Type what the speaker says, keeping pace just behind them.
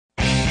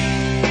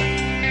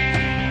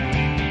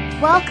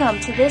Welcome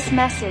to this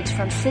message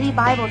from City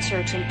Bible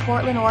Church in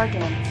Portland,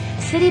 Oregon.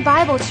 City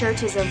Bible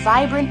Church is a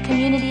vibrant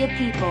community of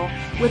people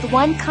with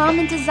one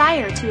common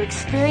desire to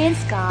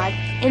experience God,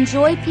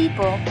 enjoy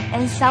people,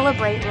 and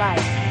celebrate life.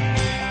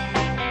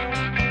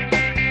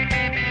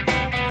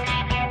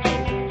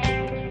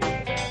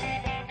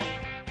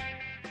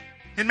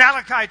 In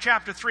Malachi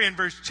chapter 3 and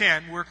verse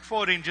 10, we're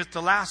quoting just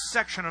the last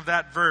section of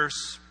that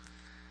verse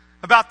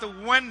about the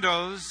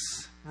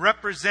windows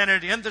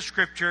represented in the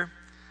Scripture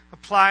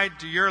applied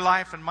to your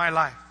life and my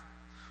life.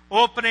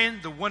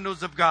 Opening the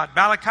windows of God.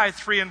 Malachi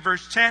 3 and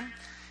verse 10.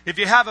 If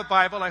you have a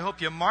Bible, I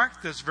hope you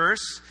mark this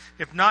verse.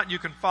 If not, you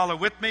can follow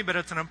with me, but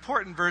it's an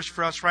important verse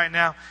for us right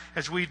now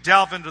as we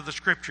delve into the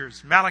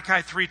Scriptures.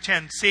 Malachi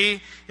 3:10.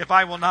 See if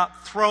I will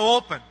not throw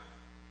open.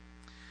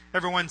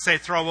 Everyone say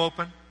throw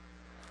open.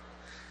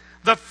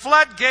 The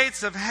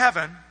floodgates of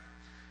heaven,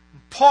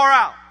 pour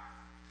out.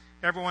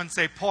 Everyone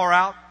say pour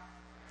out.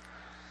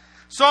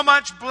 So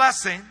much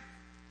blessing.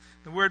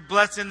 The word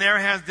blessing there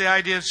has the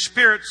idea of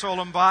spirit, soul,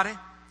 and body.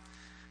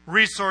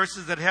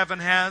 Resources that heaven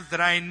has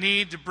that I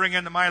need to bring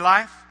into my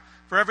life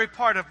for every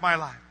part of my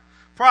life.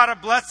 Pour out a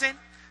blessing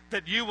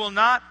that you will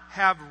not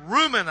have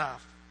room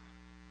enough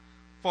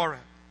for it.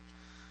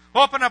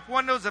 Open up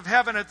windows of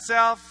heaven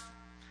itself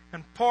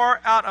and pour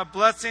out a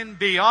blessing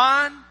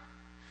beyond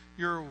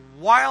your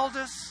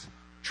wildest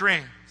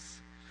dreams.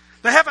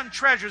 The heaven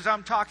treasures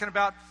I'm talking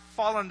about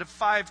fall into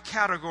 5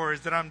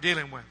 categories that I'm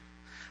dealing with.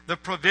 The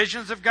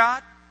provisions of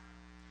God,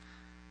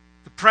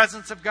 the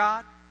presence of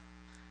God,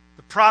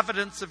 the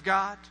providence of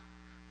God,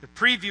 the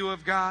preview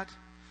of God,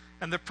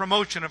 and the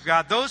promotion of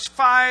God. Those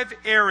 5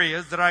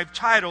 areas that I've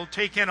titled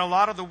take in a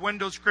lot of the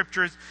window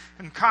scriptures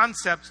and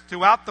concepts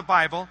throughout the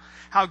Bible.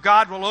 How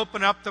God will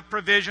open up the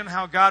provision,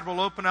 how God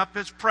will open up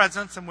His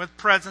presence, and with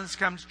presence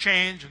comes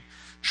change and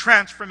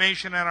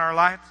transformation in our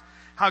lives.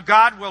 How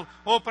God will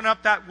open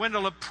up that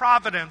window of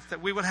providence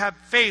that we would have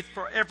faith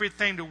for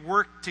everything to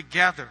work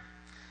together.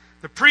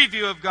 The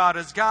preview of God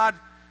as God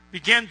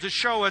begins to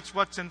show us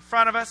what's in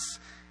front of us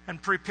and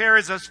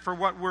prepares us for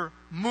what we're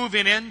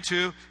moving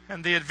into,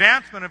 and the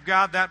advancement of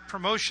God, that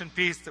promotion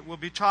piece that we'll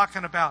be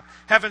talking about.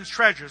 Heaven's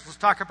treasures. Let's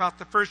talk about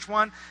the first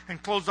one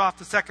and close off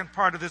the second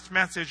part of this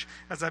message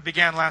as I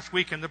began last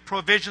week. And the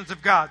provisions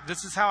of God.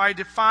 This is how I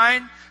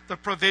define the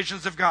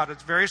provisions of God.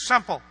 It's very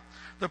simple.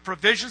 The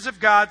provisions of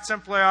God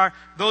simply are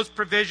those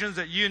provisions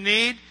that you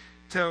need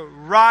to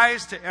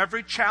rise to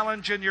every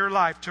challenge in your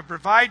life, to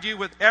provide you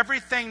with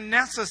everything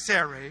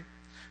necessary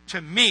to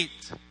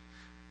meet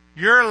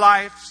your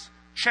life's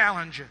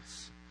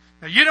challenges.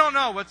 Now, you don't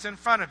know what's in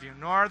front of you,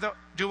 nor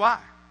do I.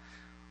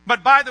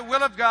 But by the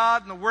will of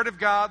God and the Word of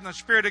God and the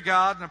Spirit of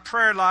God and the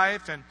prayer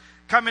life and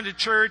coming to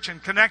church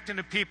and connecting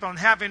to people and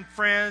having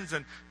friends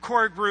and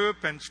core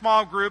group and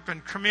small group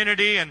and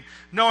community and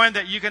knowing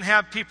that you can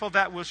have people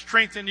that will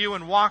strengthen you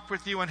and walk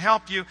with you and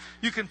help you,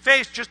 you can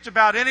face just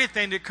about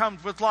anything that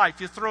comes with life.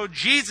 You throw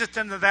Jesus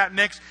into that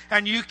mix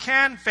and you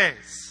can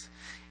face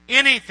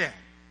anything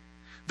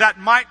that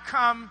might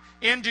come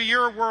into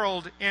your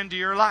world, into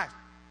your life.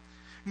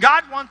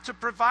 God wants to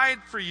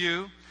provide for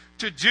you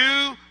to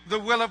do the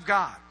will of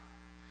God.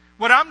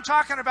 What I'm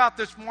talking about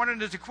this morning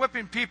is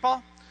equipping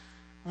people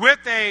with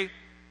a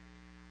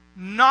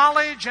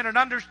knowledge and an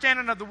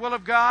understanding of the will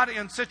of God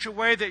in such a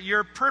way that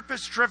your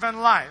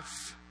purpose-driven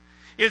life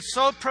is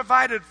so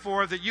provided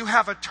for that you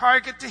have a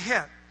target to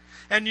hit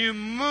and you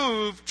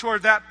move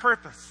toward that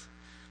purpose.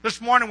 This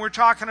morning we're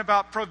talking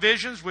about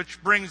provisions,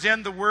 which brings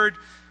in the word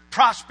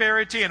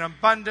prosperity and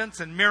abundance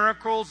and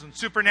miracles and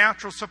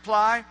supernatural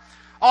supply.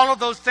 All of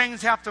those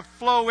things have to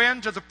flow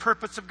into the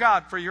purpose of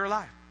God for your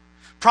life.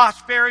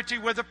 Prosperity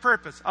with a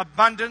purpose.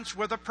 Abundance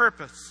with a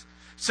purpose.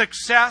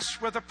 Success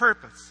with a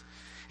purpose.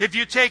 If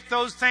you take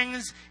those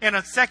things in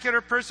a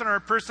secular person or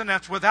a person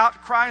that's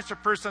without Christ, a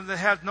person that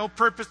has no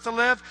purpose to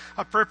live,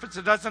 a purpose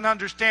that doesn't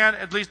understand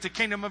at least the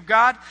kingdom of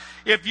God,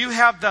 if you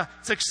have the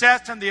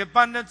success and the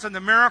abundance and the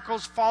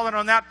miracles falling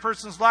on that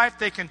person's life,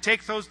 they can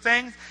take those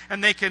things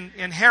and they can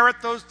inherit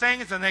those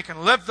things and they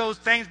can live those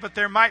things, but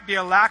there might be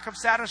a lack of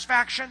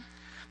satisfaction.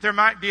 There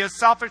might be a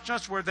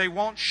selfishness where they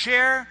won't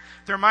share.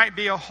 There might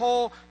be a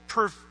whole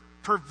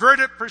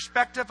perverted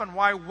perspective on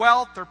why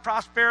wealth or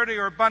prosperity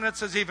or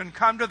abundance has even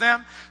come to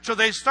them. So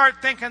they start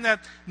thinking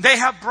that they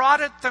have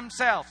brought it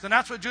themselves. And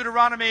that's what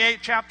Deuteronomy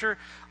chapter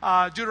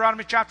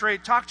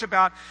 8 talks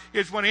about,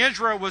 is when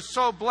Israel was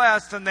so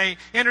blessed and they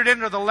entered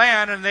into the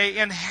land and they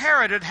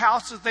inherited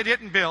houses they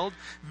didn't build,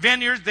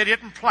 vineyards they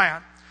didn't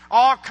plant,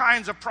 all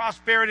kinds of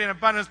prosperity and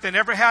abundance they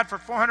never had for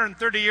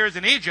 430 years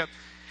in Egypt.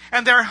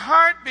 And their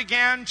heart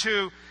began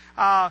to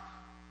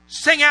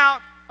sing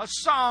out a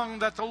song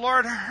that the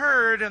Lord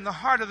heard in the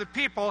heart of the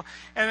people.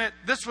 And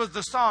this was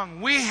the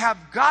song: we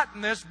have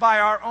gotten this by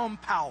our own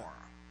power.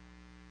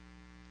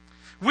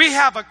 We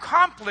have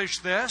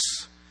accomplished this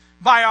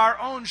by our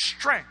own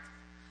strength.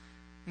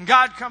 And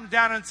God comes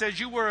down and says,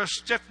 you were a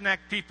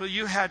stiff-necked people.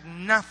 You had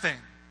nothing.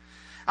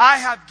 I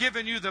have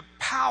given you the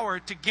power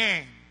to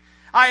gain.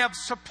 I have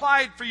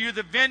supplied for you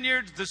the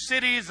vineyards, the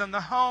cities, and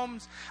the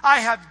homes. I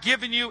have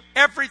given you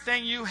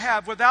everything you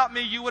have. Without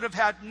me, you would have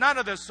had none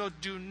of this. So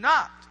do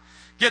not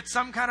get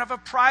some kind of a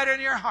pride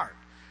in your heart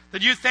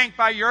that you think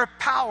by your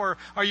power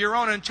or your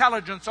own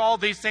intelligence all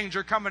these things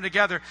are coming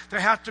together. There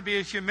has to be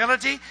a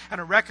humility and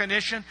a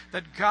recognition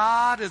that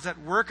God is at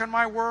work in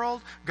my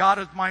world. God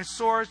is my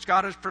source.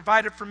 God has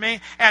provided for me.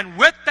 And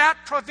with that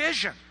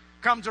provision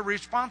comes a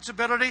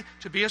responsibility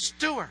to be a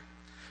steward,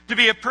 to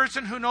be a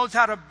person who knows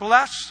how to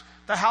bless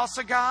the house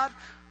of God,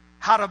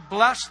 how to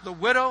bless the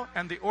widow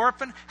and the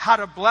orphan, how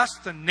to bless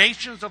the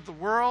nations of the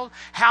world,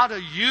 how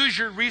to use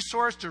your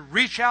resource to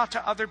reach out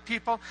to other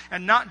people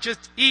and not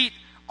just eat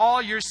all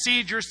your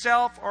seed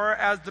yourself, or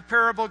as the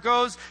parable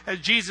goes, as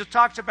Jesus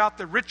talks about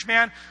the rich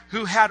man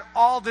who had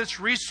all this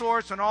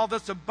resource and all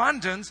this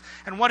abundance.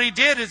 And what he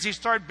did is he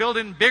started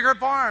building bigger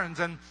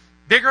barns and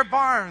bigger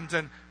barns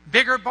and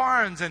bigger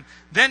barns. And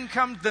then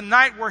comes the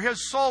night where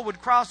his soul would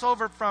cross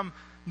over from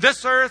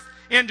this earth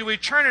into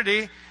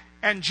eternity.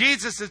 And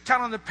Jesus is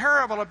telling the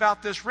parable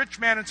about this rich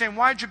man and saying,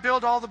 why'd you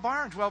build all the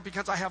barns? Well,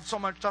 because I have so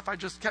much stuff, I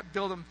just kept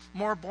building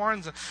more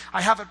barns. And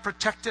I have it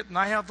protected, and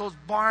I have those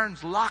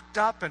barns locked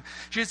up. And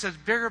Jesus says,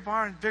 bigger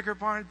barns, bigger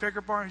barns, bigger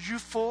barns. You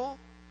fool.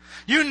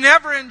 You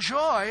never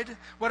enjoyed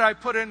what I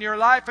put in your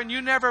life, and you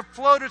never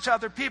flowed it to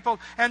other people.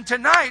 And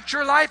tonight,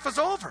 your life is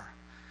over.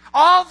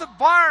 All the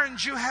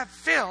barns you have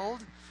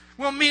filled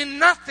will mean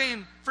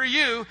nothing for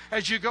you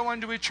as you go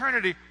into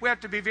eternity. We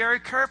have to be very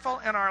careful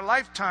in our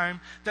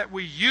lifetime that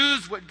we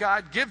use what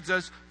God gives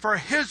us for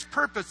His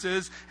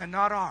purposes and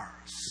not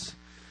ours.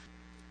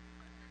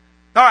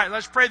 All right,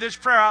 let's pray this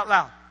prayer out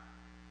loud.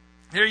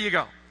 Here you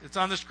go. It's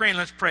on the screen.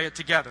 Let's pray it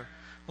together.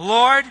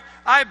 Lord,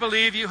 I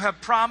believe you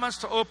have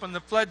promised to open the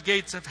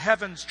floodgates of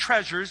heaven's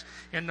treasures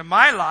into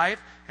my life,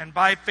 and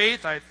by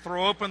faith I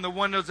throw open the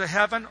windows of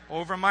heaven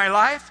over my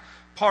life.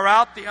 Pour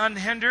out the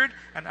unhindered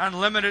and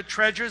unlimited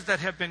treasures that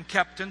have been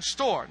kept in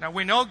store. Now,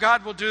 we know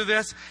God will do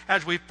this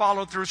as we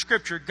follow through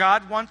Scripture.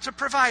 God wants to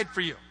provide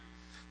for you.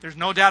 There's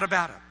no doubt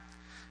about it.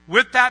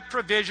 With that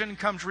provision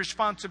comes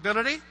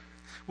responsibility.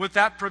 With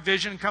that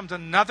provision comes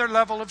another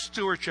level of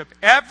stewardship.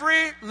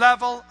 Every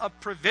level of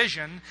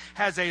provision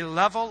has a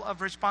level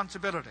of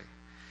responsibility.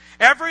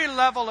 Every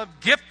level of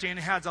gifting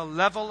has a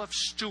level of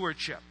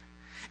stewardship.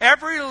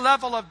 Every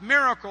level of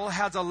miracle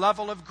has a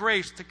level of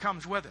grace that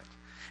comes with it.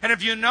 And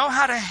if you know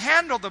how to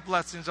handle the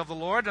blessings of the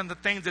Lord and the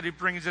things that He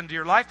brings into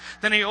your life,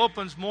 then He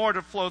opens more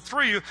to flow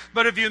through you.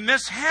 But if you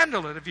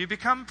mishandle it, if you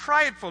become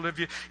prideful, if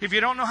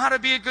you don't know how to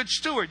be a good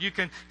steward, you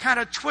can kind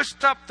of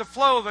twist up the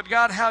flow that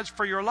God has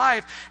for your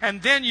life,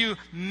 and then you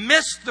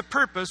miss the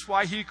purpose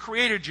why He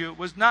created you. It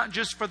was not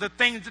just for the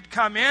things that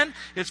come in,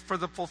 it's for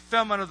the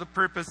fulfillment of the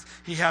purpose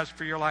He has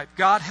for your life.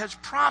 God has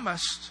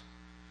promised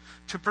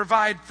to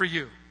provide for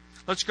you.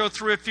 Let's go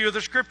through a few of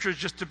the scriptures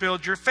just to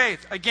build your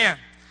faith. Again,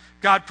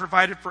 God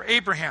provided for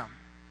Abraham.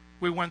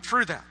 We went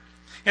through that.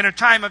 In a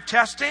time of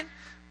testing,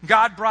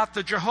 God brought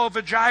the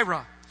Jehovah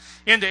Jireh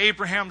into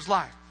Abraham's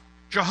life.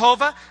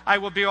 Jehovah, I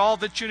will be all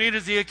that you need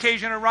as the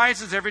occasion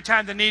arises. Every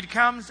time the need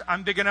comes,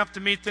 I'm big enough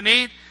to meet the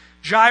need.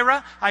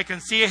 Jireh, I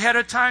can see ahead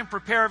of time,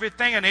 prepare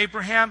everything, and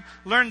Abraham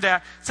learned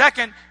that.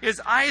 Second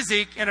is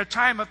Isaac in a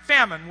time of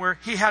famine where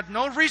he had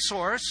no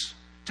resource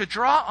to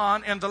draw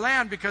on in the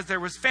land because there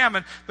was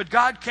famine. But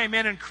God came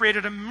in and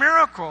created a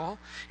miracle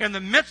in the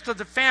midst of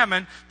the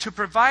famine to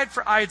provide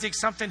for Isaac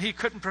something he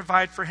couldn't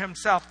provide for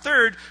himself.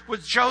 Third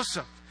was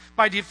Joseph.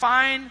 By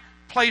divine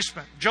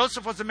placement.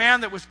 Joseph was a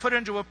man that was put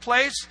into a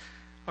place.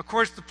 Of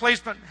course, the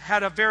placement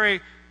had a very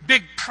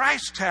big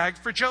price tag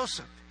for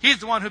Joseph. He's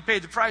the one who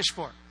paid the price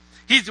for it.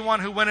 He's the one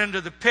who went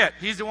into the pit.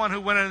 He's the one who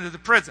went into the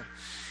prison.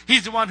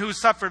 He's the one who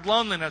suffered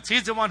loneliness.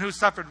 He's the one who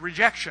suffered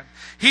rejection.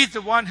 He's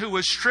the one who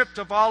was stripped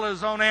of all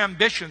his own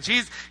ambitions.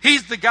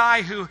 He's the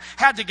guy who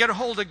had to get a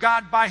hold of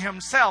God by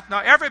himself. Now,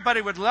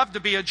 everybody would love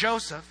to be a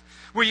Joseph,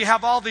 where you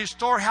have all these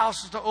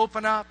storehouses to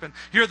open up, and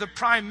you're the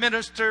prime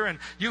minister, and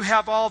you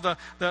have all the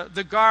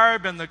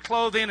garb and the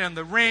clothing and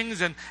the rings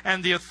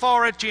and the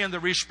authority and the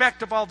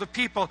respect of all the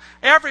people.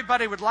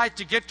 Everybody would like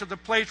to get to the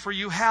place where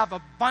you have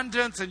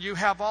abundance and you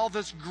have all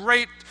this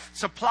great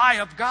supply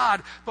of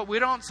God, but we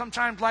don't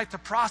sometimes like the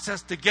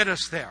process to get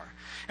us there.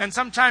 And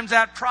sometimes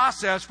that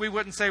process, we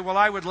wouldn't say, well,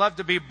 I would love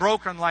to be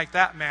broken like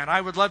that man.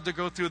 I would love to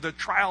go through the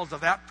trials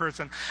of that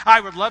person.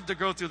 I would love to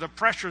go through the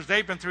pressures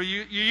they've been through.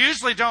 You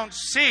usually don't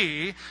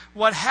see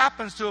what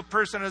happens to a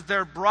person as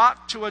they're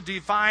brought to a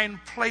divine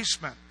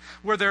placement,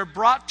 where they're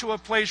brought to a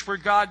place where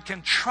God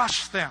can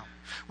trust them,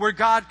 where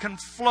God can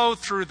flow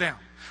through them,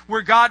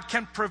 where God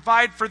can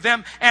provide for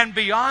them and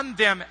beyond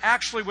them.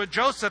 Actually, with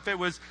Joseph, it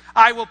was,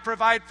 I will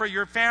provide for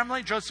your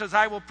family. Joseph says,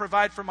 I will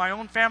provide for my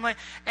own family,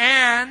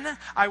 and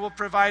I will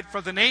provide for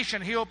the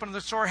nation. He opened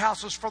the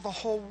storehouses for the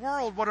whole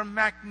world. What a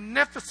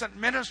magnificent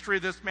ministry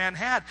this man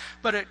had.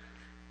 But it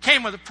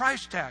came with a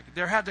price tag.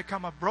 There had to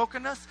come a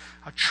brokenness,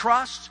 a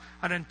trust,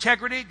 an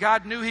integrity.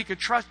 God knew He could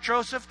trust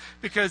Joseph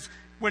because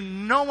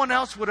when no one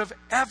else would have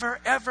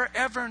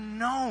ever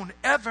known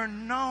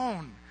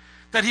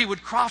that he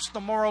would cross the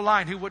moral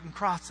line, he wouldn't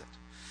cross it.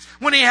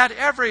 When he had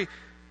every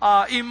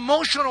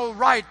emotional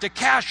right to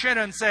cash in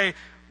and say,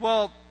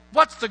 well,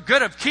 what's the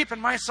good of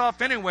keeping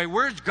myself anyway?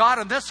 Where's God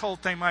in this whole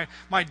thing?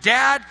 My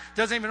dad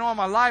doesn't even know I'm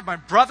alive. My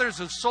brothers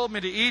have sold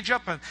me to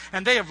Egypt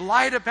and they have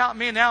lied about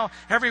me. Now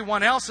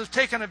everyone else has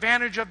taken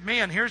advantage of me.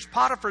 And here's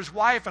Potiphar's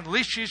wife, and at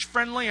least she's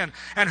friendly. And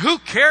who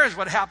cares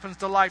what happens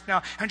to life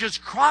now? And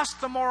just cross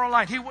the moral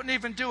line. He wouldn't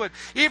even do it,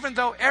 even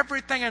though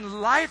everything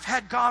in life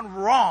had gone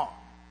wrong.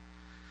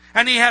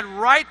 And he had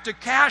right to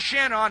cash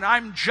in on,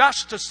 I'm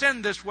just to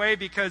sin this way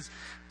because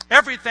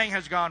everything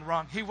has gone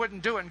wrong. He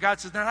wouldn't do it. And God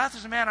says, now that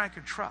is a man I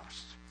can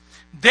trust.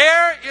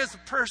 There is a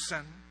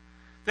person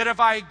that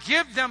if I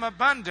give them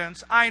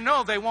abundance, I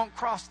know they won't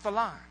cross the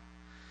line.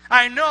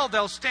 I know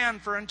they'll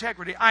stand for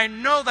integrity. I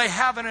know they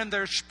have it in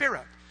their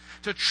spirit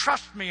to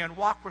trust me and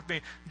walk with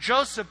me.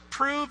 Joseph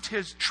proved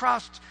his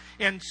trust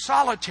in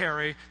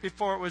solitary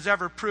before it was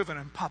ever proven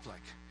in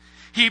public.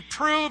 He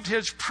proved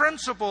his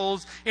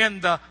principles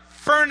in the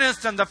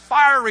furnace and the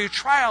fiery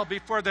trial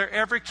before there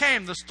ever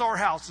came the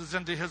storehouses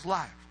into his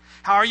life.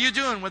 How are you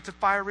doing with the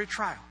fiery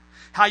trial?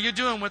 How are you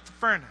doing with the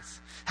furnace?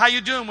 How are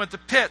you doing with the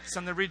pits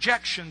and the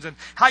rejections? And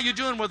how are you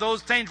doing with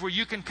those things where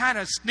you can kind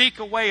of sneak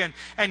away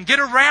and get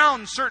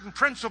around certain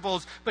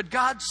principles? But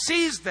God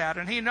sees that,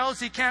 and He knows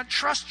He can't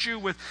trust you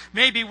with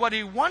maybe what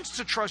He wants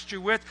to trust you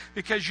with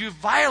because you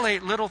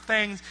violate little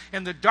things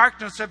in the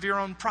darkness of your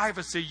own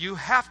privacy. You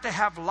have to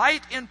have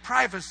light in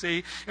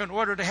privacy in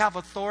order to have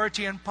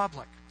authority in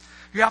public.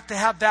 You have to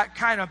have that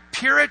kind of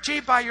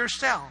purity by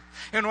yourself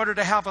in order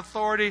to have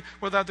authority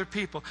with other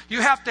people.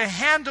 You have to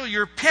handle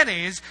your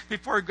pennies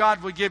before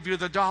God will give you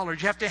the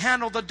dollars. You have to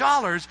handle the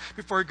dollars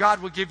before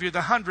God will give you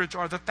the hundreds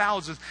or the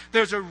thousands.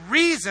 There's a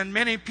reason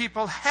many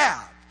people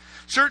have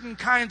certain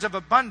kinds of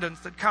abundance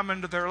that come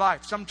into their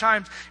life.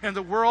 Sometimes in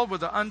the world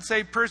with an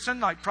unsaved person,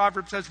 like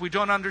Proverbs says, we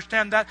don't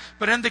understand that.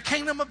 But in the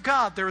kingdom of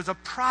God, there is a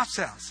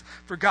process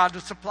for God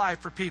to supply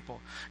for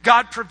people.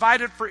 God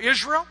provided for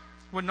Israel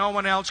when no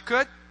one else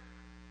could.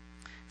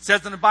 It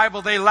says in the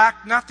Bible they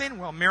lacked nothing.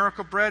 Well,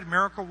 miracle bread,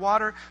 miracle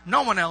water.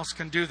 No one else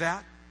can do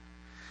that.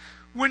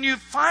 When you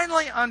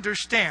finally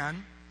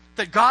understand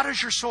that God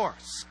is your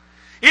source,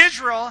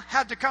 Israel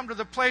had to come to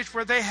the place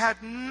where they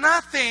had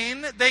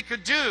nothing they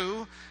could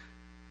do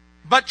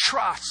but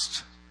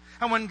trust.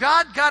 And when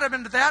God got them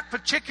into that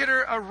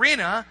particular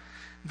arena,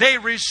 they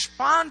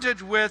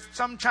responded with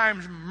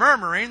sometimes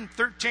murmuring.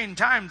 13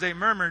 times they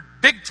murmured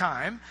big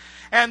time.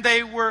 And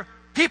they were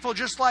people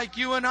just like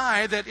you and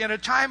I, that in a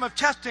time of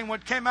testing,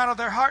 what came out of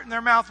their heart and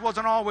their mouth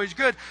wasn't always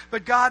good.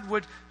 But God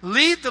would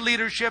lead the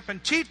leadership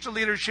and teach the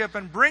leadership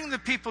and bring the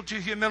people to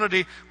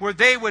humility where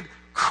they would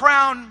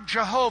crown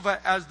Jehovah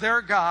as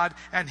their God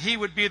and He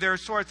would be their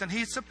source. And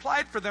He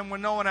supplied for them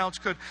when no one else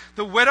could.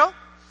 The widow,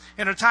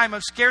 in a time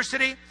of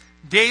scarcity.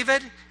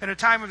 David, in a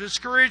time of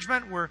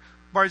discouragement where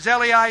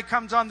Barzillai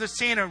comes on the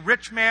scene, a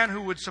rich man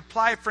who would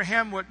supply for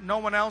him what no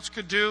one else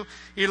could do.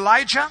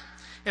 Elijah,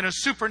 in a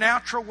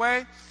supernatural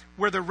way,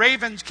 where the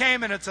ravens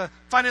came, and it's a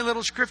funny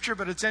little scripture,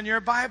 but it's in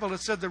your Bible.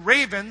 It said the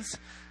ravens,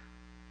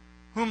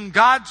 whom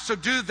God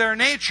subdued their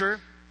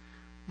nature,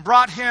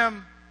 brought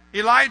him,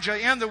 Elijah,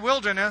 in the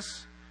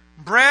wilderness,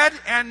 bread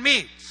and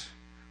meat,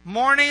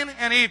 morning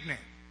and evening.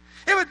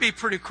 It would be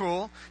pretty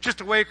cool just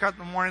to wake up in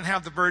the morning and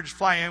have the birds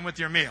fly in with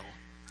your meal.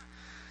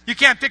 You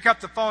can't pick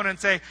up the phone and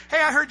say, hey,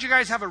 I heard you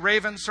guys have a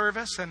raven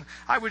service and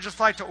I would just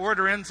like to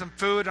order in some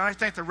food. And I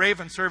think the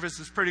raven service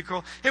is pretty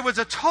cool. It was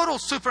a total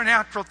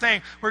supernatural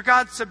thing where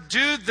God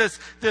subdued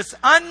this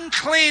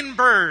unclean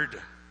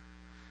bird.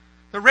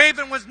 The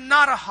raven was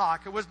not a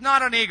hawk. It was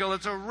not an eagle.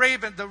 It's a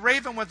raven. The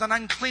raven was an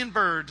unclean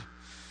bird.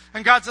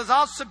 And God says,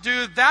 I'll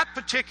subdue that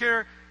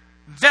particular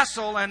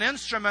vessel and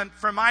instrument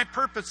for my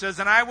purposes,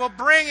 and I will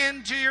bring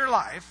into your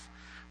life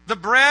the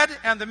bread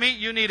and the meat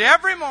you need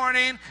every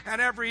morning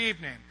and every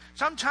evening.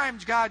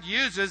 Sometimes God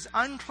uses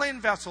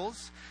unclean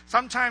vessels.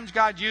 Sometimes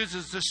God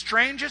uses the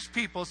strangest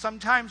people.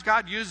 Sometimes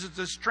God uses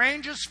the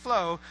strangest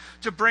flow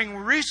to bring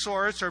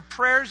resource or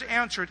prayers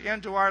answered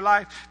into our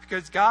life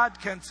because God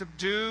can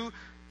subdue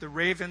the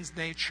raven's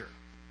nature.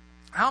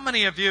 How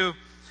many of you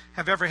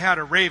have ever had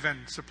a raven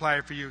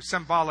supply for you?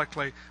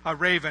 Symbolically, a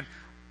raven,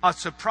 a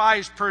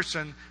surprise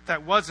person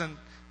that wasn't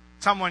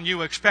someone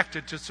you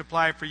expected to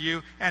supply for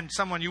you and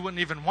someone you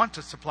wouldn't even want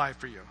to supply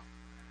for you.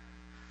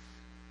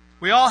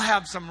 We all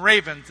have some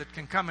ravens that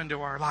can come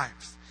into our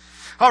lives.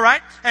 All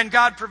right, and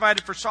God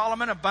provided for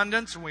Solomon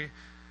abundance. We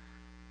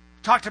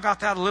talked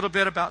about that a little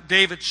bit, about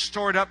David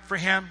stored up for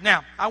him.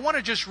 Now, I want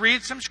to just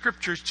read some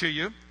scriptures to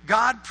you.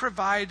 God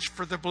provides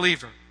for the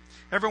believer.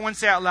 Everyone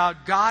say out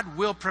loud, God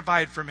will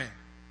provide for me.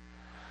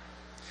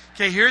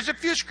 Okay, here's a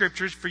few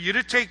scriptures for you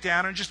to take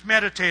down and just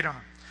meditate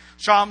on.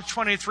 Psalms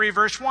 23,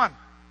 verse 1.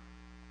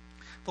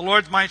 The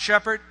Lord's my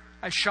shepherd,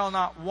 I shall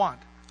not want,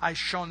 I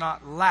shall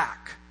not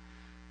lack.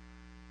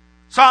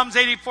 Psalms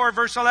 84,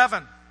 verse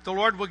 11. The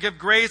Lord will give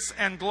grace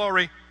and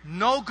glory.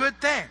 No good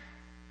thing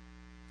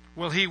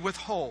will He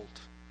withhold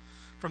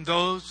from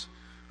those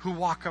who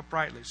walk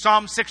uprightly.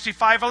 Psalm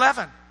 65,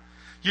 11.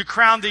 You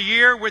crown the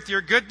year with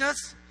your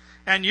goodness,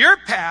 And your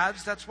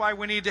paths, that's why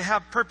we need to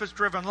have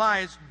purpose-driven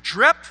lives,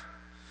 drip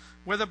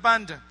with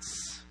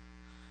abundance.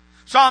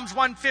 Psalms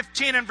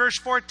 115 and verse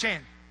 14.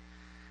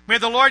 May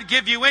the Lord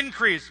give you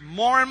increase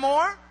more and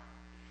more,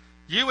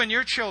 you and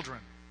your children.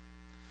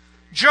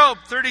 Job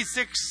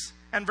 36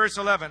 and verse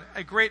 11,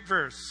 a great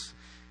verse.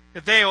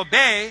 If they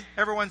obey,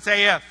 everyone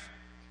say if.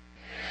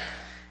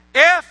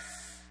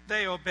 If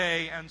they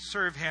obey and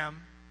serve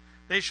him,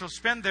 they shall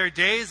spend their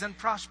days in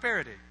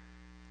prosperity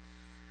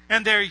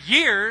and their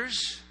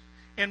years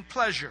in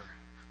pleasure.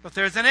 But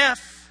there's an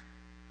if.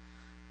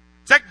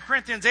 2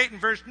 Corinthians 8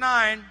 and verse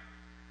 9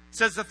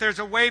 says that there's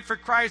a way for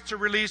Christ to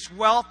release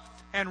wealth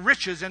and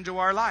riches into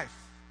our life.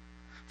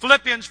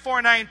 Philippians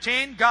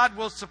 4:19, God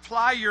will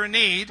supply your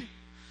need,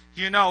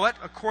 you know it,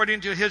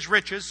 according to his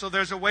riches. So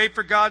there's a way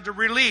for God to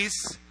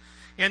release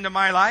into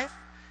my life.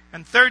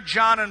 And 3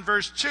 John in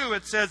verse 2,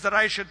 it says that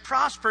I should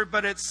prosper,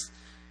 but it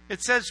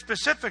says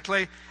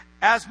specifically,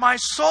 as my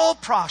soul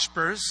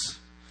prospers,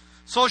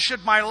 so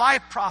should my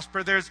life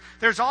prosper.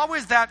 There's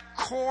always that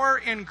core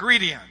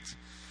ingredient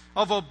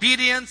of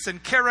obedience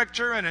and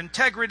character and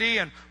integrity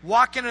and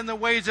walking in the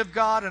ways of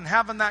God and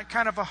having that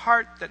kind of a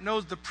heart that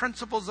knows the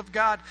principles of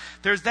God.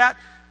 There's that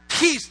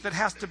piece that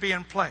has to be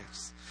in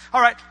place.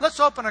 All right, let's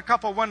open a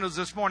couple windows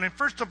this morning.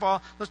 First of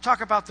all, let's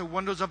talk about the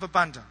windows of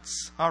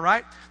abundance. All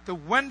right? The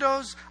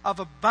windows of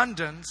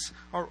abundance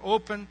are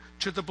open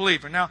to the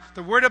believer. Now,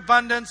 the word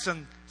abundance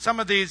and some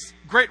of these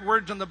great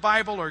words in the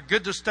Bible are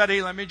good to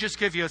study. Let me just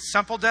give you a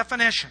simple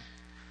definition.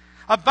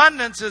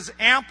 Abundance is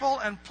ample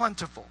and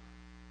plentiful.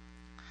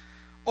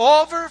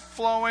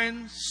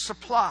 Overflowing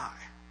supply.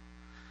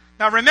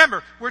 Now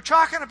remember, we're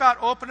talking about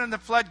opening the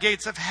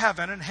floodgates of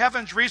heaven, and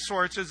heaven's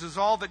resources is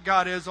all that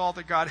God is, all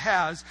that God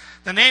has.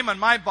 The name on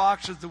my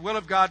box is the will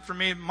of God for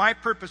me, my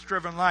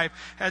purpose-driven life.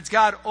 As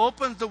God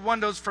opens the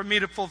windows for me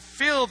to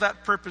fulfill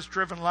that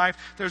purpose-driven life,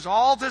 there's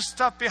all this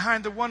stuff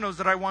behind the windows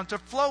that I want to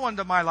flow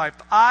into my life.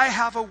 I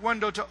have a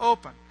window to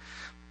open.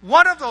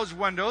 One of those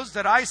windows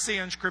that I see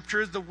in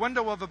Scripture is the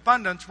window of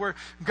abundance, where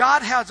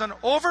God has an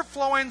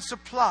overflowing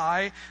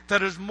supply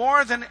that is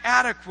more than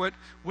adequate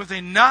with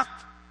enough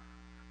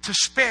to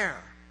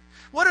spare.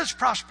 What is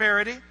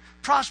prosperity?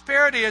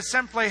 Prosperity is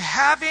simply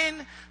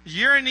having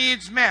your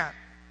needs met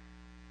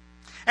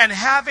and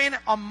having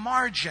a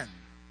margin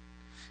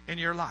in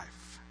your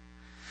life.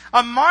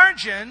 A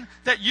margin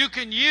that you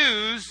can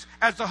use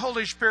as the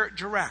Holy Spirit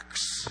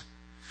directs.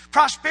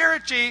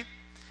 Prosperity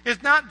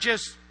is not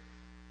just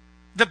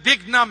the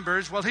big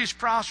numbers. Well, he's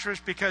prosperous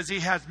because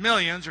he has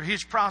millions, or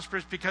he's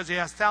prosperous because he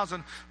has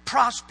thousands.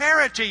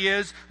 Prosperity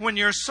is when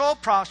your soul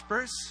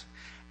prospers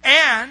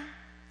and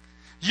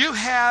you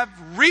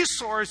have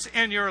resource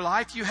in your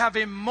life. You have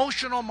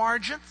emotional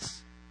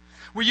margins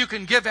where you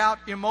can give out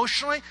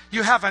emotionally.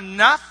 You have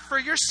enough for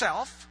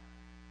yourself,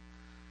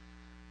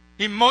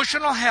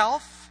 emotional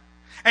health,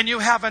 and you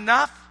have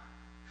enough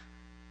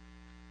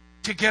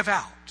to give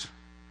out.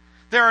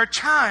 There are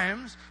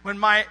times when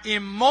my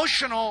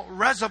emotional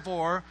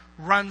reservoir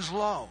runs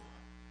low.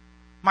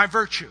 My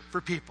virtue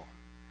for people.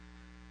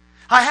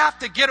 I have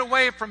to get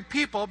away from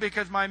people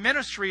because my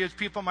ministry is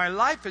people, my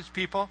life is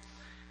people.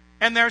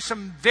 And there's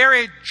some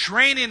very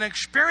draining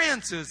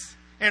experiences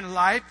in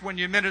life when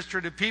you minister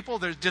to people.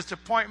 There's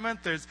disappointment.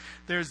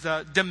 There's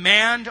a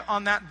demand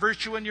on that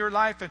virtue in your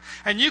life.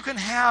 And you can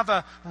have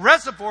a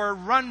reservoir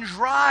run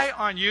dry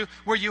on you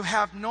where you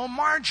have no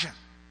margin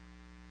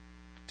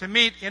to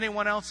meet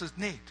anyone else's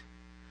need.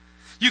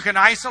 You can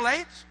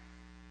isolate.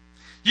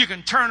 You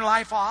can turn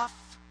life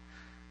off.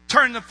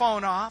 Turn the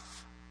phone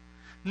off.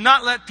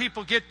 Not let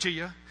people get to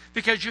you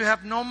because you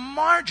have no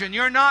margin.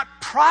 You're not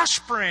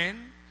prospering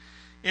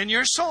in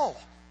your soul.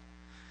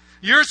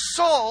 Your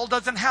soul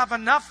doesn't have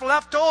enough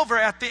left over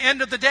at the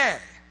end of the day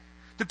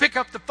to pick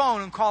up the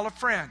phone and call a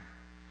friend.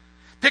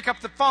 Pick up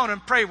the phone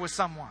and pray with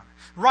someone.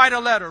 Write a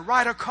letter.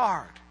 Write a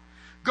card.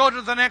 Go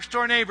to the next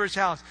door neighbor's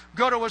house.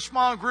 Go to a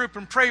small group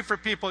and pray for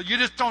people. You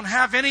just don't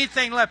have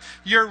anything left.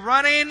 You're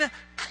running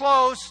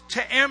close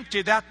to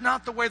empty. That's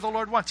not the way the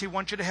Lord wants. He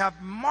wants you to have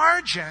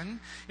margin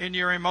in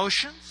your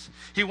emotions.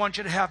 He wants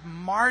you to have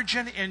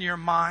margin in your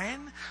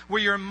mind,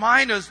 where your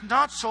mind is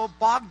not so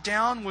bogged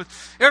down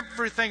with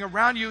everything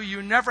around you.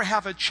 You never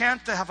have a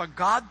chance to have a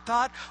God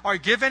thought or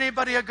give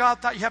anybody a God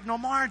thought. You have no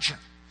margin.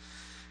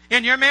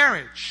 In your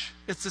marriage,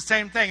 it's the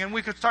same thing. And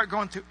we could start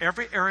going through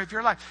every area of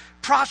your life.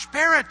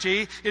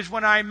 Prosperity is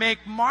when I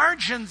make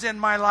margins in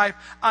my life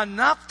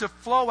enough to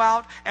flow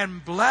out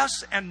and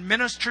bless and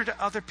minister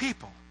to other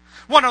people.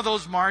 One of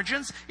those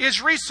margins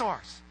is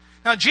resource.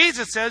 Now,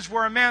 Jesus says,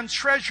 where a man's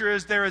treasure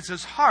is, there is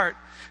his heart.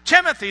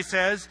 Timothy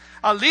says,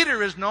 a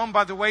leader is known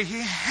by the way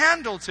he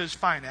handles his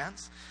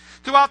finance.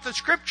 Throughout the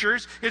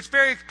Scriptures, it's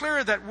very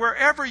clear that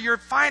wherever your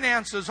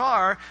finances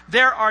are,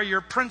 there are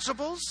your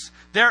principles,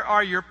 there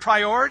are your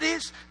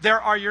priorities,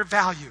 there are your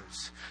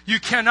values.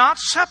 You cannot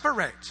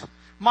separate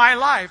my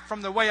life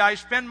from the way I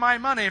spend my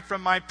money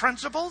from my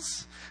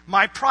principles,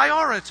 my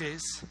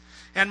priorities,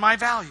 and my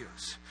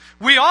values.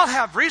 We all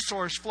have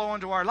resource flow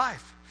into our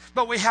life,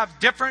 but we have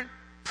different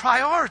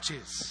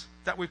priorities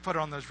that we put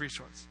on those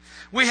resources.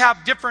 We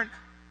have different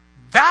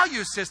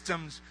value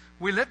systems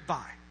we live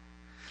by.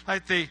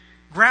 Like the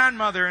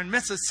grandmother in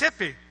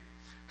Mississippi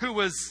who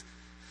was,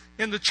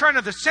 in the turn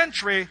of the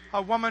century,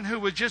 a woman who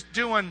was just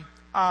doing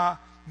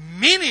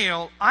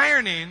menial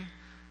ironing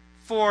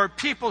for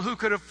people who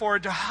could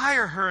afford to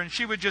hire her, and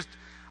she would just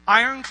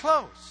iron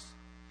clothes.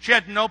 She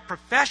had no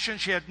profession.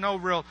 She had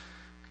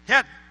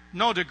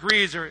no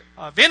degrees or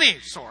of any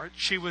sort.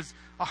 She was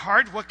a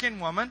hard-working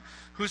woman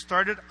who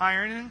started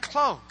ironing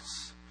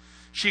clothes.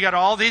 She got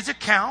all these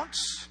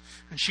accounts,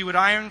 and she would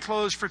iron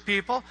clothes for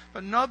people,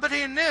 but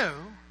nobody knew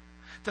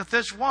that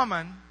this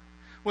woman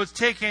was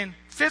taking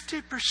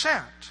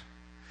 50%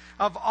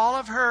 of all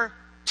of her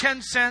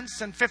 10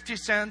 cents and 50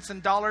 cents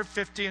and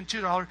 $1.50 and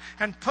 $2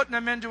 and putting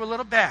them into a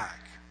little bag.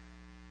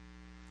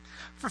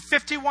 For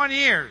 51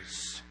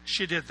 years,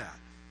 she did that.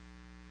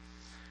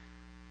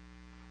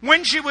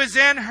 When she was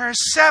in her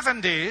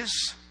 70s,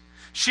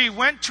 she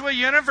went to a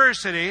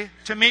university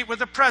to meet with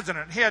the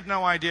president. He had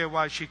no idea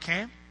why she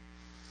came.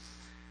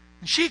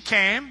 And she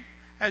came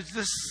as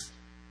this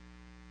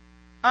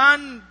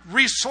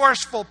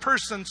unresourceful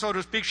person, so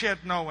to speak. She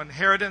had no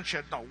inheritance. She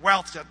had no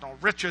wealth. She had no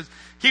riches.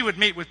 He would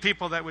meet with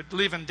people that would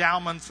leave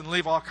endowments and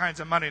leave all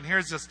kinds of money. And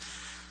here's this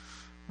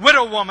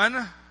widow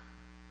woman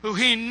who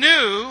he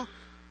knew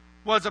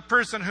was a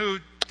person who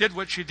did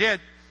what she did.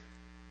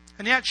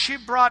 And yet she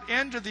brought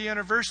into the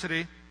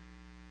university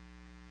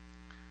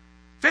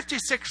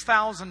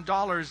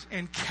 $56,000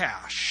 in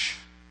cash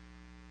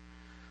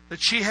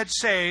that she had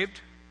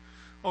saved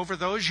over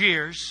those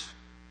years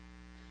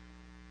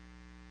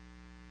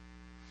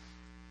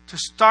to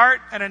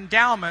start an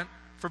endowment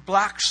for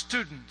black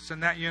students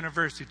in that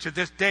university. To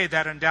this day,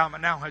 that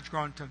endowment now has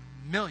grown to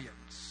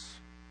millions.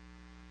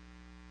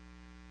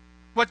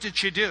 What did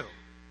she do?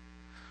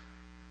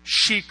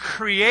 She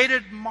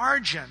created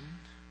margin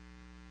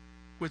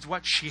with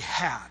what she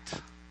had.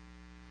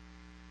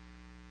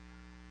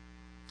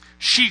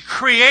 She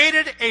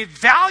created a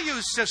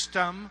value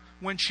system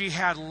when she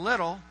had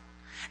little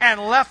and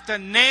left a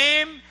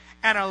name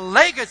and a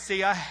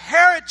legacy, a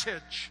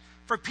heritage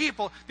for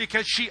people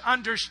because she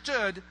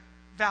understood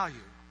value.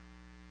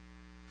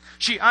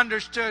 She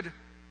understood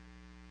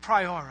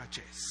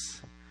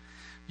priorities.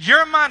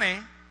 Your money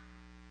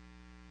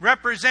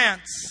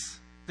represents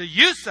the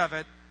use of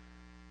it,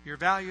 your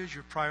values,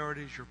 your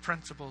priorities, your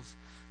principles,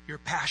 your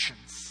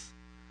passions.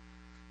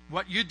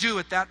 What you do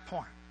at that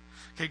point.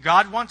 Okay,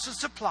 God wants to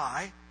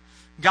supply.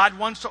 God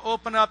wants to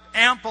open up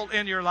ample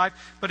in your life,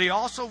 but He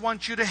also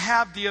wants you to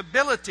have the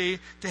ability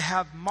to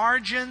have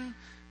margin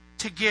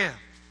to give.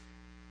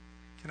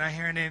 Can I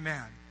hear an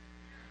amen?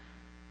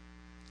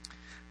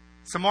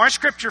 Some more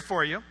scripture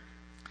for you.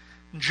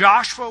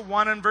 Joshua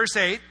 1 and verse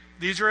 8.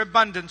 These are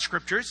abundant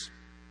scriptures.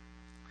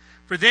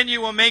 For then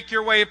you will make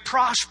your way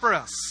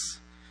prosperous.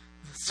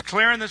 It's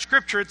clear in the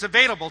scripture. It's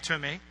available to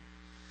me.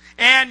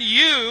 And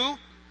you,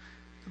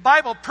 the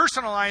Bible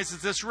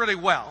personalizes this really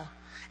well.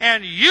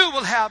 And you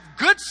will have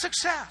good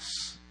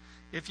success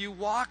if you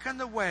walk in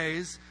the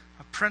ways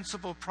of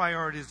principal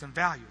priorities and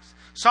values.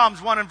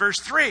 Psalms 1 and verse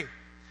 3.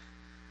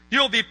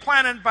 You'll be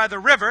planted by the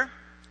river,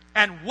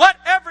 and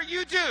whatever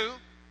you do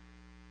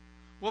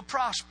will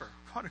prosper.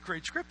 What a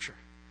great scripture.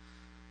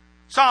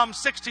 Psalm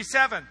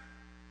 67,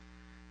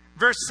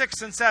 verse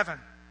 6 and 7.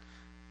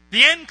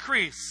 The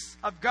increase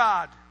of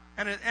God,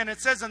 and it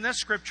says in this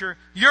scripture,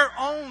 your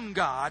own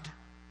God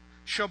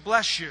shall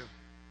bless you.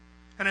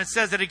 And it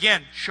says it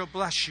again, shall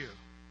bless you.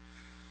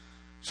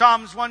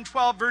 Psalms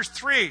 112, verse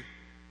 3.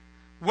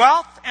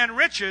 Wealth and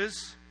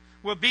riches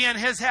will be in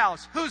his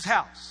house. Whose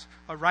house?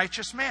 A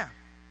righteous man.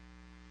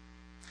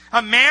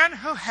 A man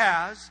who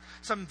has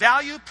some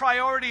value,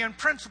 priority, and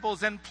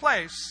principles in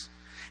place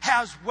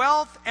has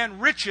wealth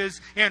and riches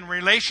in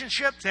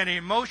relationships and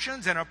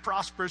emotions and a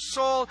prosperous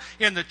soul,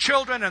 in the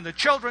children and the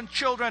children's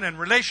children, and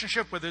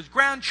relationship with his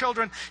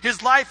grandchildren.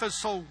 His life is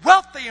so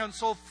wealthy and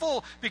so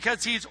full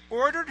because he's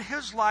ordered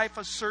his life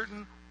a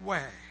certain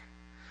way.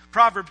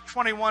 Proverbs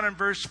 21 and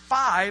verse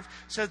 5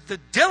 says, the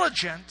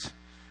diligent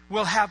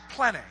will have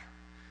plenty.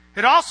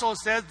 It also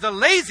says, the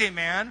lazy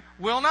man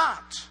will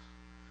not.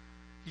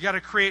 You got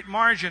to create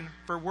margin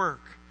for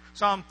work.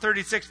 Psalm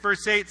 36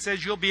 verse 8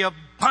 says you'll be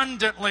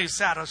abundantly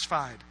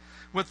satisfied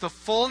with the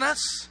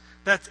fullness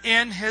that's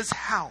in his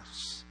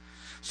house.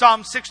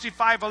 Psalm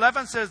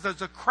 65:11 says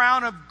there's a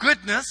crown of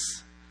goodness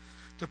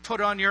to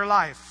put on your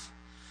life.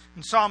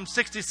 And Psalm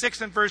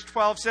 66 and verse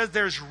 12 says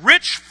there's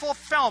rich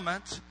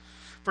fulfillment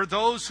for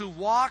those who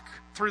walk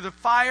through the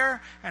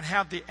fire and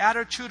have the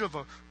attitude of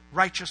a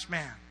righteous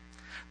man.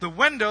 The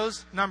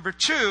windows, number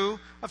 2,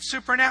 of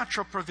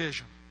supernatural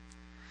provision.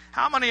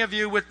 How many of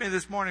you with me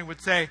this morning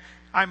would say,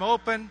 I'm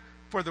open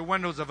for the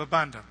windows of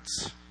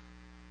abundance?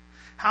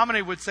 How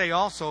many would say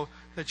also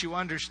that you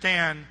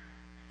understand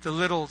the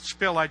little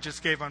spill I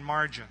just gave on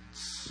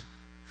margins?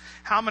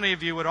 How many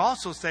of you would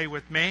also say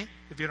with me,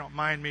 if you don't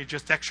mind me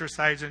just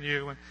exercising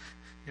you and,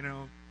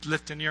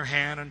 lifting your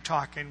hand and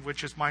talking,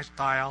 which is my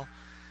style,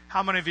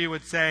 how many of you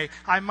would say,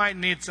 I might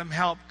need some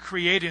help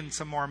creating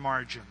some more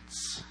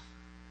margins?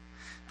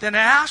 then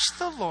ask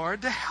the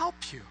Lord to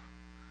help you.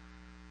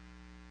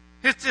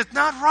 It's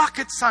not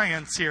rocket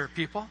science here,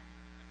 people.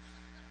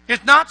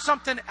 It's not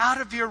something out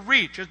of your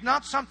reach. It's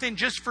not something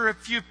just for a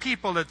few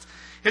people.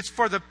 It's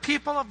for the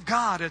people of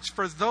God. It's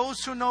for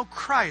those who know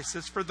Christ.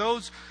 It's for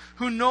those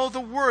who know the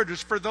Word.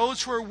 It's for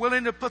those who are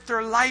willing to put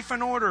their life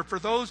in order. For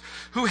those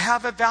who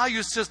have a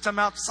value system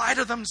outside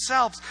of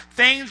themselves.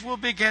 Things will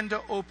begin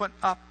to open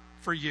up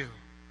for you.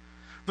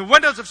 The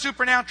windows of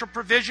supernatural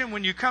provision,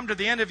 when you come to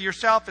the end of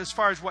yourself as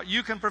far as what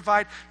you can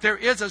provide, there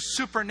is a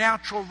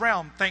supernatural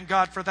realm. Thank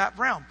God for that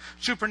realm.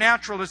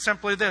 Supernatural is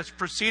simply this,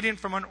 proceeding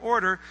from an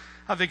order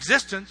of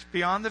existence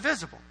beyond the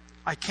visible.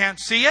 I can't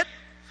see it.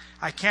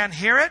 I can't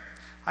hear it.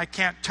 I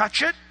can't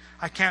touch it.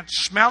 I can't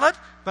smell it,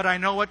 but I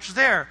know it's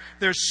there.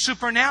 There's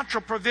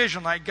supernatural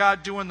provision, like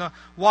God doing the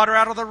water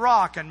out of the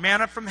rock and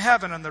manna from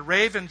heaven and the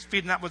ravens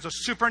feeding. That was a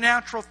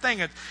supernatural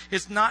thing.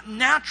 It's not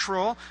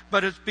natural,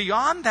 but it's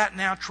beyond that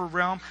natural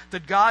realm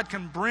that God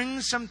can bring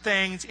some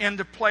things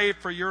into play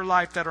for your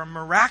life that are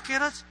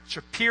miraculous,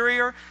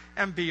 superior,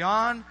 and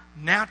beyond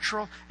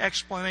natural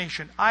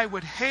explanation. I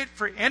would hate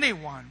for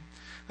anyone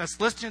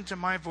that's listening to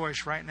my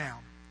voice right now,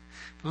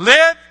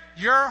 live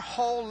your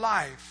whole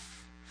life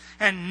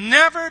and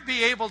never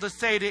be able to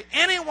say to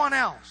anyone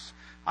else,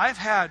 I've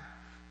had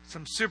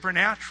some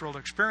supernatural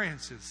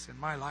experiences in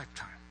my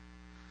lifetime.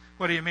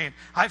 What do you mean?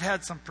 I've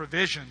had some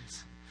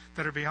provisions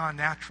that are beyond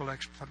natural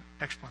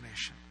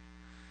explanation.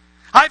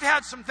 I've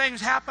had some things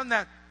happen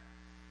that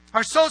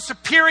are so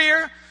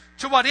superior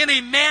to what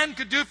any man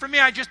could do for me,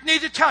 I just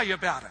need to tell you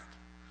about it.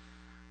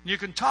 You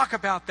can talk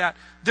about that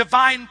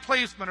divine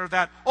placement or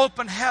that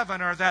open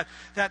heaven or that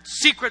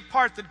secret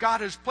part that God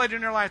has played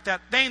in your life,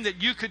 that thing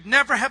that you could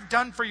never have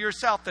done for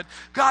yourself, that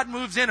God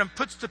moves in and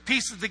puts the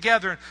pieces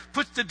together and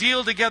puts the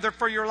deal together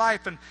for your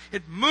life. And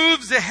it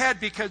moves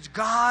ahead because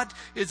God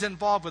is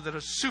involved with it.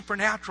 A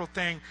supernatural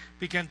thing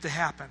begins to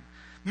happen.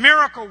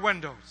 Miracle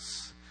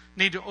windows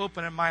need to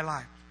open in my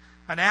life.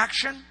 An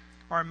action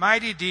or a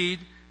mighty deed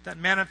that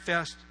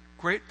manifests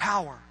great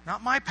power,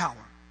 not my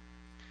power.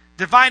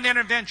 Divine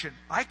intervention.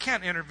 I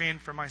can't intervene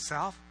for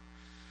myself.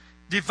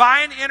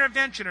 Divine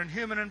intervention in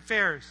human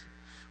affairs,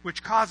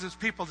 which causes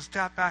people to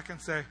step back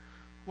and say,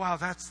 wow,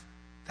 that's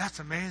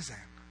amazing.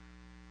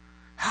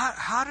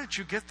 How did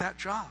you get that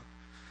job?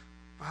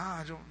 Well,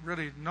 I don't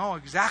really know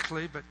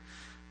exactly, but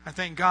I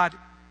think God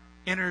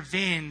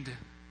intervened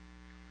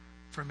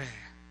for me.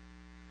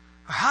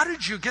 How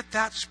did you get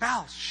that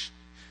spouse?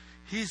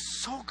 He's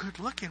so good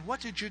looking.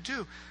 What did you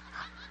do?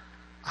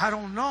 I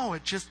don't know.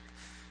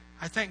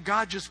 I think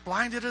God just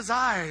blinded his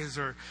eyes,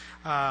 or,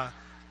 I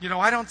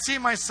don't see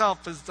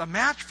myself as a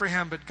match for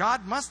him, but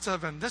God must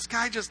have. And this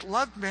guy just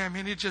loved me. I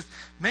mean, he just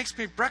makes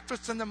me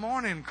breakfast in the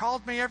morning,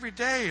 calls me every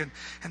day,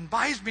 and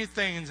buys me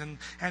things,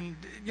 and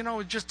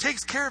just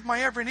takes care of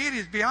my every need.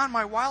 He's beyond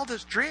my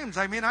wildest dreams.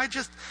 I mean, I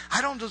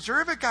don't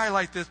deserve a guy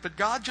like this, but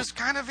God just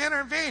kind of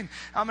intervened.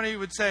 How many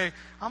would say,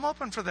 I'm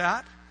open for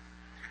that?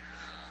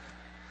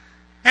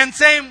 And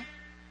same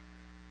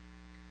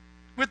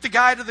with the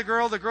guy to the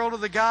girl to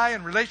the guy,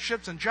 and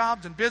relationships and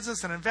jobs and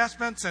business and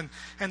investments and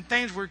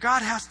things where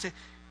God has to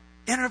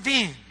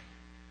intervene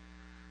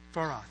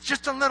for us.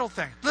 Just a little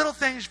thing. Little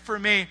things for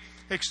me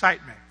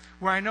excite me.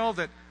 Where I know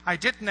that I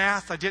didn't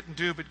ask, I didn't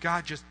do, but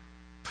God just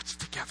puts it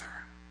together.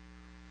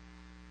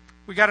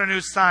 We got a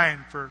new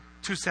sign for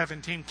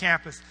 217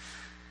 campus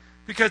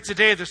because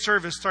today the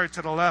service starts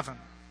at 11.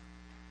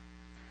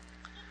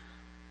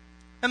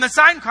 And the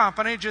sign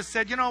company just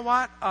said, you know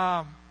what?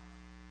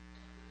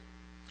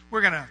 We're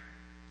going to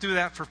do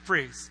that for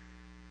free.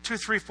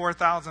 $2,000, $3,000,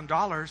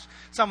 $4,000.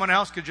 Someone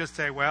else could just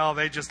say, well,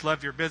 they just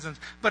love your business.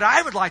 But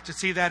I would like to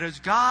see that as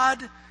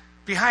God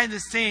behind the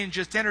scenes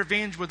just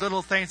intervenes with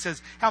little things,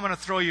 says, I'm going to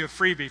throw you a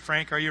freebie,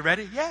 Frank. Are you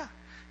ready? Yeah.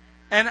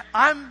 And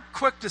I'm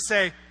quick to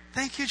say,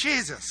 thank you,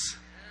 Jesus.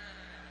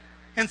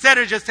 Instead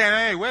of just saying,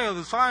 hey, well,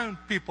 the sign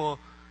people,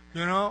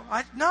 No,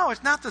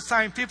 it's not the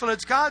sign people.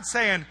 It's God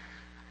saying,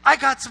 I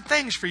got some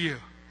things for you.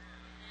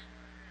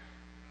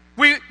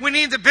 We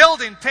need the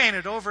building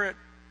painted over at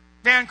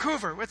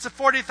Vancouver. It's a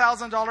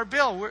 $40,000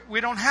 bill. We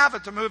don't have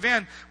it to move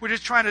in. We're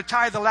just trying to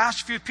tie the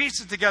last few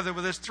pieces together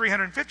with this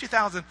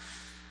 $350,000.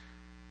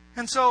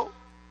 And so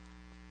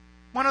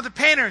one of the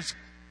painters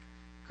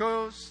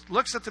goes,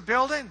 looks at the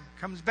building,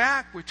 comes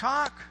back, we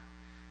talk.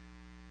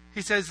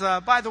 He says,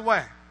 by the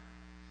way,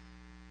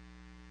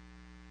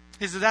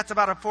 he says, that's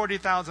about a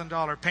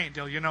 $40,000 paint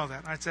deal. You know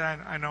that. I said,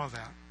 I know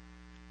that.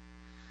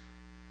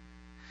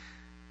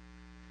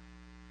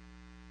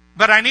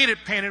 But I need it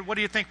painted. What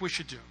do you think we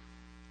should do?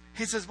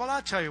 He says, well,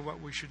 I'll tell you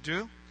what we should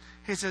do.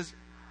 He says,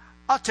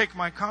 I'll take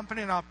my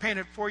company and I'll paint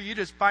it for you. You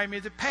just buy me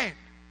the paint.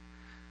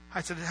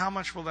 I said, how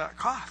much will that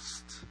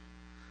cost?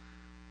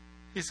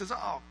 He says,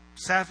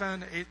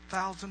 $7,000,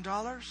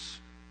 $8,000.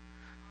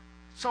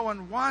 So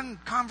in one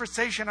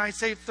conversation, I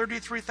saved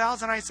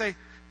 $33,000. I say,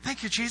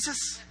 thank you,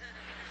 Jesus.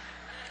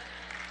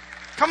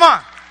 Come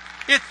on.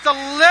 It's the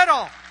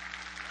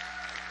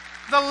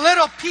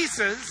little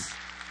pieces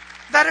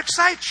that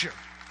excite you.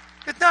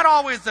 It's not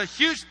always the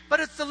huge,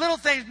 but it's the little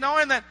things,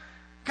 knowing that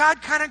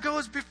God kind of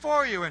goes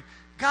before you, and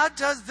God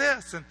does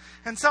this.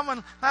 And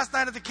someone last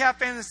night at the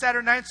cafe in the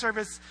Saturday night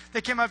service,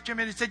 they came up to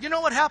me and he said, you know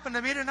what happened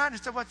to me tonight? And I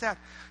said, what's that?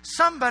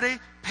 Somebody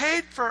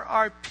paid for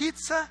our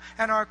pizza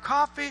and our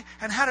coffee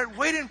and had it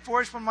waiting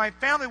for us when my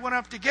family went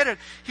up to get it.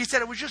 He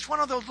said it was just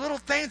one of those little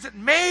things that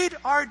made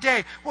our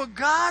day. Well,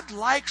 God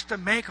likes to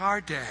make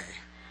our day.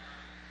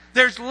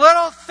 There's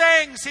little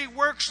things He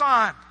works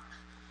on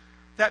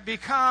that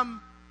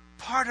become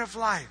part of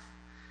life.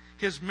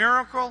 His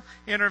miracle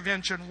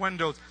intervention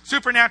windows.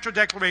 Supernatural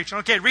declaration.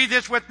 Okay, read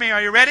this with me.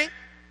 Are you ready?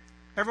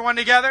 Everyone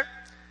together?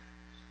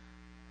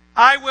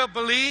 I will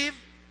believe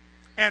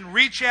and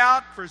reach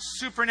out for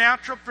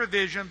supernatural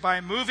provision by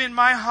moving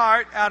my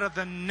heart out of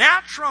the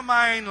natural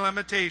mind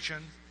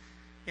limitations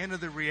into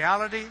the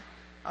reality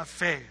of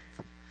faith.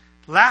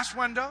 Last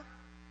window,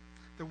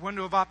 the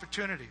window of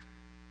opportunity,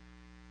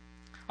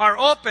 are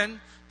open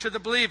to the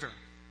believer.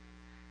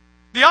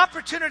 The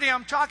opportunity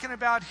I'm talking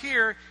about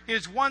here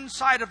is one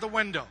side of the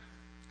window.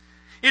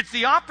 It's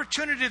the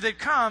opportunity that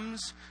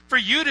comes for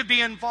you to be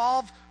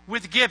involved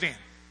with giving.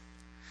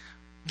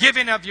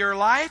 Giving of your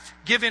life,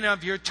 giving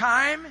of your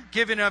time,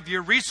 giving of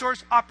your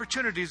resource,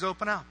 opportunities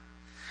open up.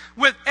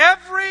 With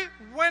every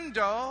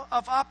window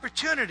of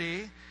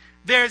opportunity,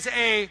 there's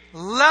a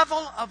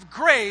level of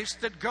grace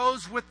that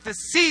goes with the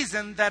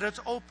season that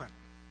it's open.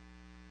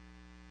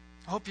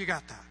 I hope you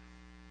got that.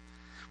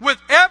 With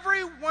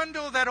every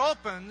window that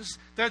opens,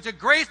 there's a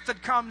grace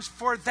that comes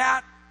for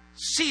that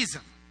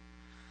season.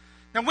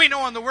 And we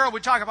know in the world, we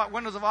talk about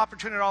windows of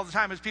opportunity all the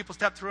time as people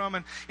step through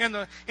them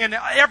and in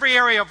every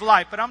area of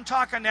life. But I'm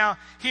talking now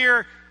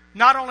here,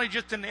 not only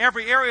just in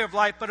every area of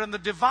life, but in the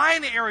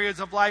divine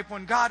areas of life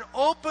when God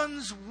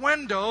opens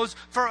windows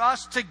for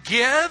us to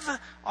give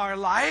our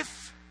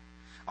life,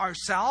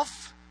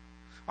 ourself,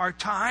 our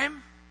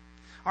time,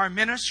 our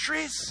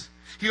ministries.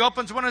 He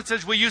opens one and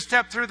says, will you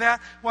step through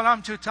that? Well,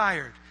 I'm too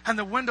tired. And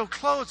the window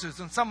closes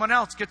and someone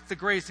else gets the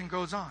grace and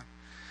goes on.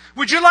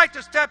 Would you like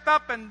to step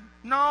up and,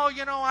 no,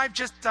 I've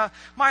just,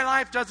 my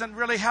life doesn't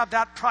really have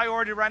that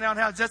priority right now. It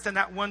has this, and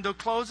that window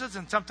closes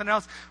and something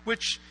else,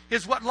 which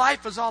is what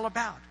life is all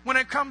about. When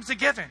it comes to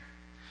giving,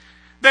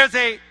 there's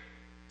a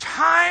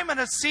time and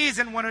a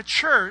season when a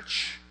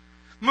church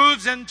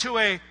moves into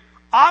a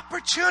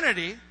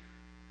opportunity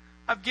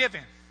of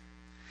giving.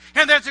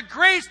 And there's a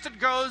grace that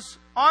goes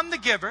on the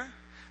giver.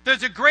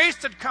 There's a grace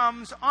that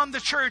comes on the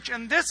church,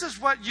 and this is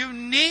what you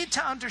need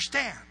to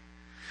understand.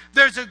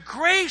 There's a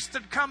grace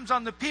that comes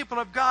on the people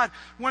of God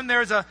when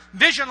there's a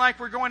vision like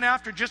we're going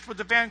after just with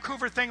the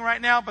Vancouver thing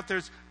right now, but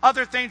there's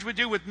other things we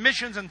do with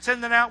missions and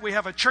sending out. We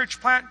have a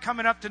church plant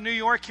coming up to New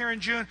York here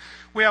in June.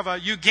 We have a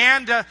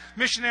Uganda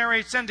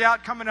missionary send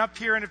out coming up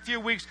here in a few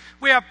weeks.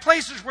 We have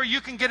places where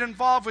you can get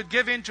involved with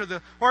giving to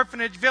the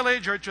orphanage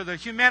village or to the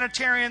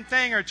humanitarian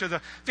thing or to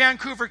the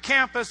Vancouver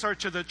campus or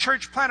to the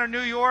church plant of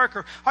New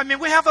York.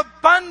 We have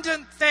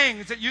abundant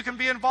things that you can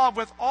be involved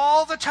with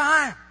all the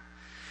time.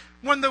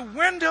 When the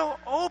window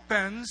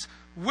opens,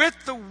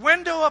 with the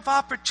window of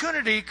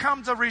opportunity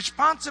comes a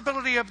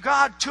responsibility of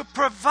God to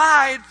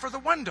provide for the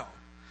window.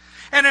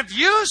 And if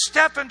you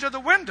step into the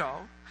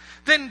window,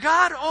 then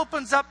God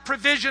opens up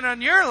provision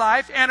in your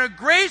life and a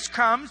grace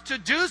comes to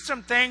do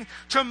something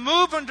to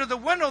move into the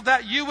window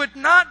that you would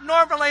not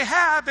normally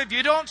have if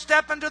you don't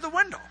step into the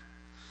window.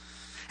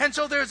 And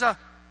so there's a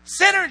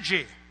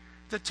synergy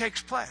that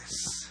takes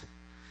place.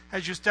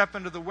 As you step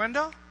into the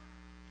window,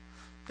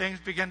 things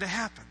begin to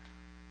happen.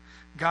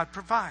 God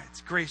provides.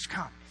 Grace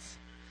comes.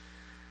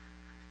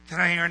 Can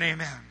I hear an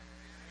amen?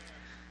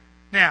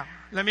 Now,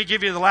 let me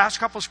give you the last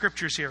couple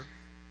scriptures here.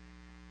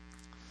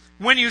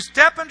 When you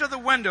step into the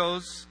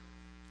windows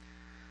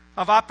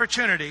of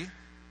opportunity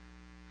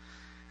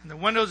and the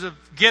windows of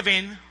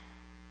giving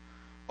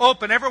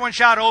open, everyone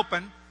shout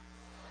open.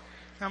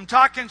 I'm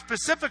talking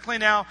specifically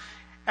now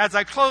as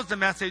I close the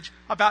message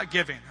about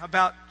giving,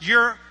 about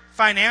your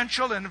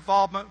financial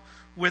involvement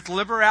with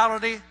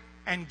liberality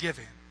and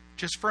giving.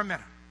 Just for a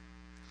minute.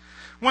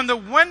 When the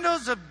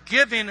windows of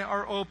giving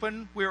are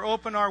open, we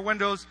open our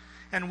windows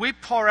and we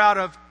pour out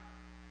of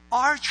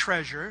our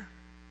treasure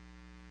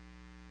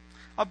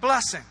a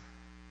blessing.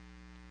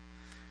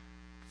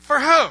 For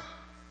who?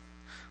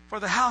 For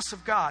the house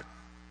of God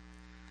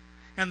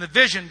and the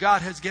vision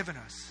God has given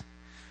us.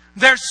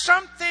 There's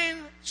something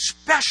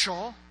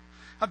special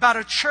about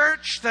a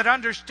church that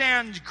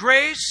understands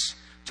grace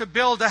to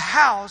build a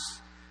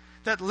house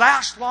that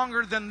lasts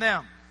longer than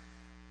them.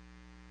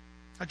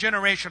 A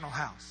generational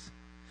house.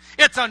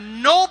 It's a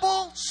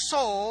noble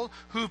soul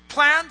who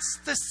plants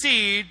the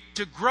seed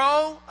to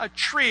grow a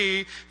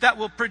tree that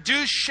will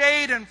produce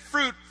shade and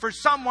fruit for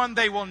someone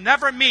they will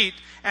never meet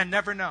and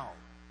never know.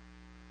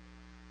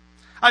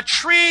 A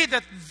tree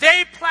that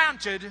they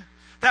planted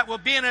that will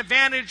be an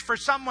advantage for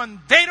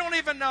someone they don't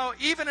even know,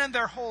 even in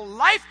their whole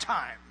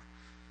lifetime,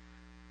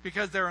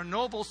 because they're a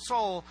noble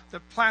soul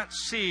that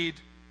plants seed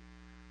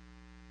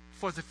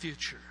for the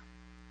future.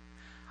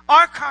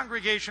 Our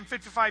congregation,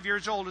 55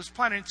 years old, is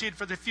planting seed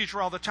for the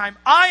future all the time.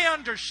 I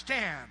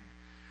understand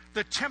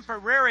the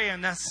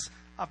temporariness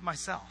of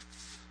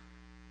myself.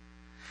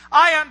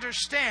 I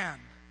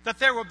understand that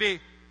there will be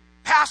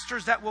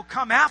pastors that will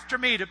come after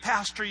me to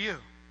pastor you.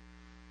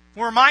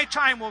 Where my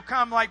time will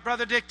come, like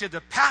Brother Dick did,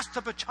 to pass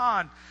the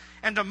baton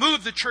and to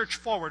move the church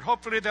forward.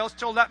 Hopefully they'll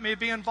still let me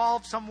be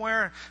involved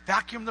somewhere,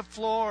 vacuum the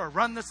floor or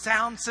run the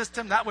sound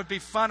system. That would be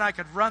fun. I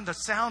could run the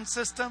sound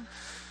system.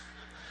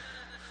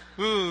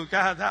 Ooh,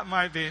 God, that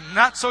might be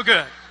not so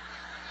good.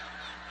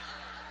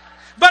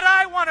 But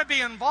I want to be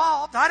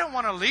involved. I don't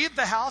want to leave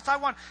the house. I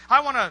want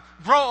to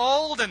grow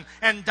old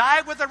and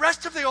die with the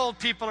rest of the old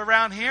people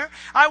around here.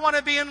 I want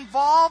to be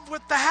involved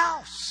with the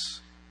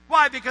house.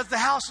 Why? Because the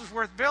house is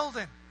worth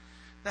building.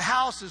 The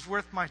house is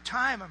worth my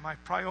time and my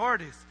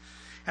priorities.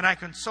 And I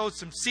can sow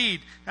some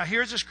seed. Now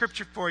here's a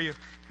scripture for you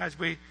as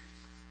we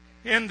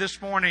end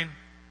this morning.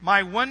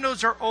 My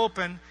windows are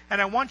open,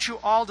 and I want you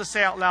all to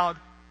say out loud,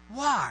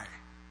 why?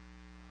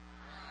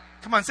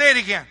 Come on, say it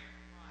again.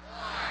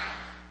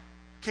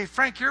 Okay,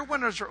 Frank, your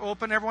windows are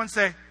open. Everyone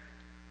say,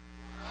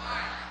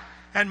 why?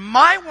 And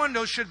my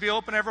windows should be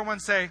open. Everyone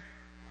say,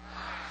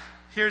 why?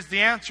 Here's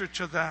the answer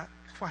to that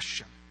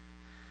question.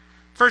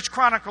 1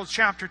 Chronicles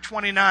chapter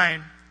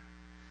 29,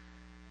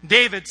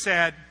 David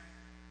said,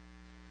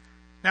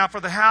 now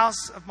for the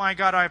house of my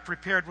God I have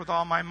prepared with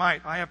all my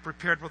might. I have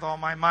prepared with all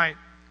my might.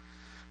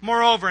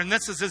 Moreover, and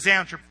this is his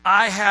answer,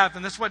 I have,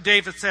 and this is what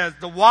David says,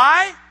 the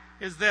why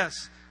is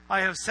this,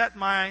 I have set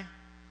my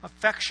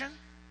affection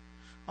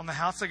on the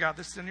house of God.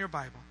 This is in your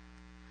Bible.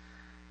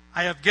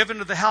 I have given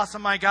to the house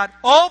of my God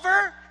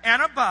over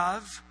and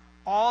above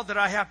all that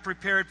I have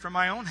prepared for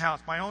my own house,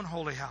 my own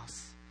holy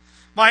house.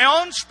 My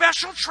own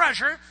special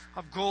treasure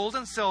of gold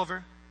and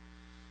silver.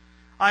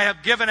 I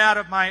have given out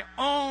of my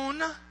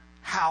own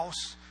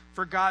house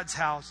for God's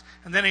house.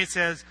 And then he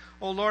says,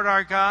 O Lord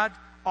our God,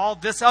 all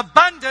this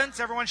abundance,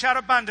 everyone shout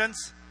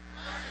abundance,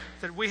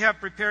 that we have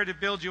prepared to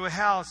build you a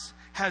house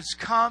has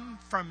come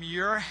from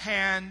your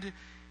hand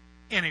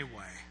anyway.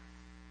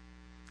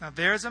 Now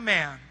there's a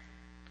man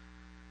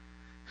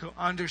who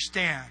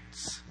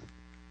understands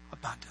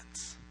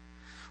abundance.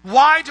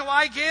 Why do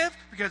I give?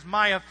 Because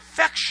my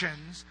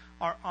affections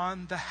are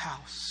on the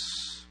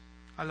house.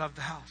 I love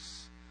the house.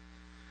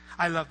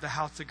 I love the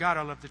house of God.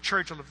 I love the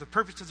church. I love the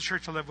purpose of the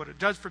church. I love what it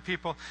does for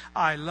people.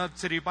 I love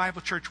City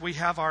Bible Church. We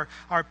have our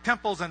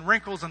pimples and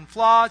wrinkles and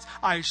flaws.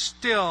 I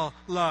still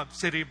love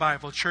City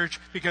Bible Church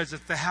because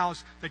it's the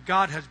house that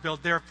God has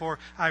built. Therefore,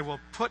 I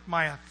will put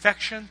my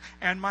affection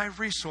and my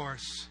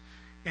resource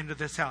into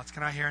this house.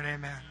 Can I hear an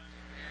amen?